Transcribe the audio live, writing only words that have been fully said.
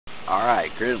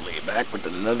Alright, Grizzly, back with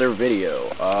another video.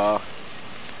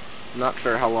 Not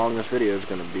sure how long this video is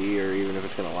going to be, or even if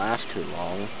it's going to last too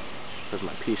long, because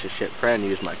my piece of shit friend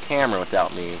used my camera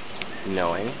without me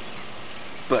knowing.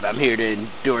 But I'm here to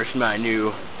endorse my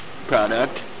new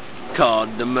product,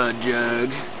 called the mudjug.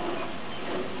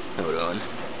 Hold on.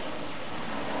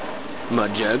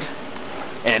 Mudjug.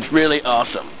 And it's really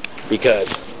awesome, because...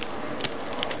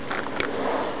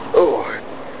 oh,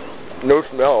 no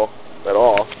smell at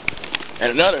all.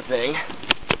 And another thing,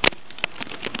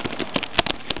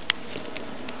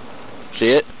 see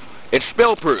it? It's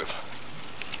spill proof.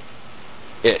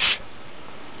 Ish.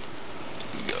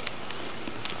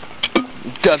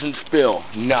 Doesn't spill,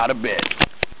 not a bit.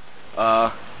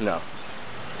 No.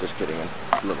 Just kidding.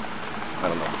 A little. I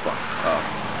don't know what the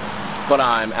fuck. But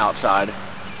I'm outside.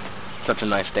 Such a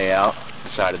nice day out.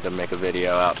 Decided to make a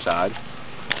video outside.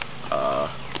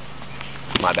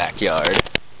 My backyard.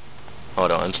 Hold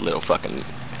on, it's a little fucking...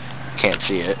 can't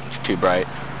see it. It's too bright.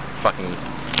 Fucking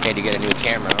need to get a new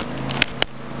camera.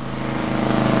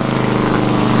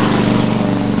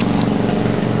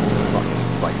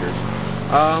 Fucking bikers.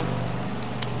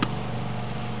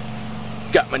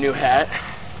 Got my new hat.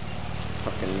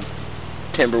 Fucking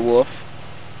Timberwolf.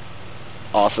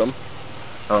 Awesome.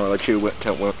 I don't know what you went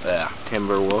to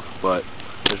Timberwolf, but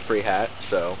it's a free hat,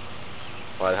 so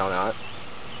why the hell not?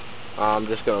 I'm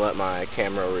just going to let my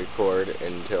camera record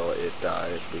until it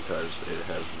dies because it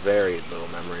has very little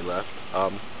memory left.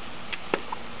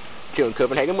 Chewing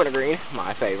Copenhagen Wintergreen,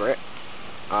 my favorite.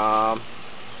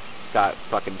 Got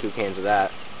fucking 2 cans of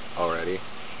that already.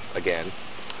 Again.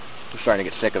 I'm starting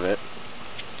to get sick of it.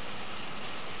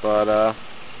 But,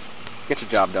 gets the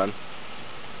job done.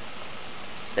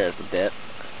 There's the dip.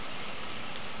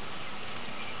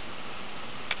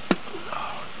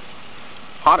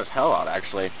 Hot as hell out,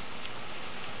 actually.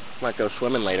 Might go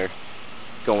swimming later.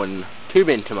 Going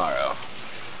tubing tomorrow.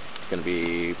 It's gonna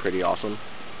be pretty awesome.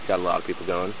 Got a lot of people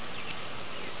going.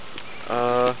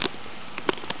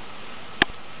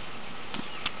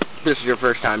 This is your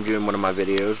first time doing one of my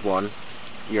videos. 1,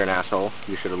 you're an asshole.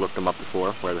 You should have looked them up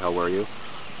before. Where the hell were you?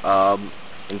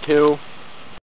 And 2,